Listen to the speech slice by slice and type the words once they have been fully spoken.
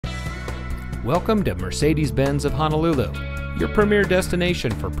Welcome to Mercedes-Benz of Honolulu, your premier destination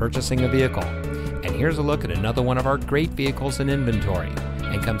for purchasing a vehicle. And here's a look at another one of our great vehicles in inventory,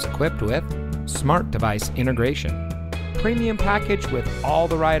 and comes equipped with smart device integration, premium package with all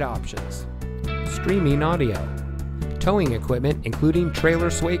the right options, streaming audio, towing equipment including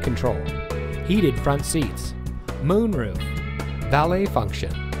trailer sway control, heated front seats, moonroof, valet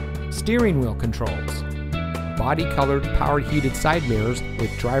function, steering wheel controls, body-colored power heated side mirrors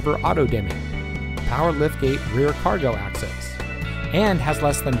with driver auto-dimming, power liftgate rear cargo access, and has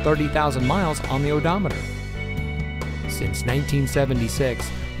less than 30,000 miles on the odometer. Since 1976,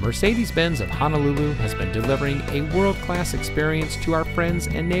 Mercedes-Benz of Honolulu has been delivering a world-class experience to our friends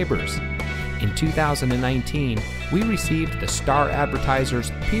and neighbors. In 2019, we received the Star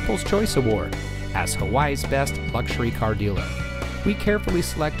Advertiser's People's Choice Award as Hawaii's best luxury car dealer. We carefully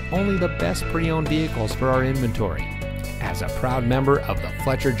select only the best pre-owned vehicles for our inventory. As a proud member of the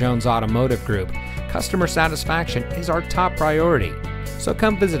Fletcher Jones Automotive Group, customer satisfaction is our top priority. So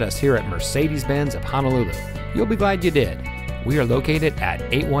come visit us here at Mercedes-Benz of Honolulu. You'll be glad you did. We are located at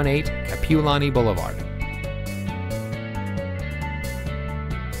 818 Kapiolani Blvd.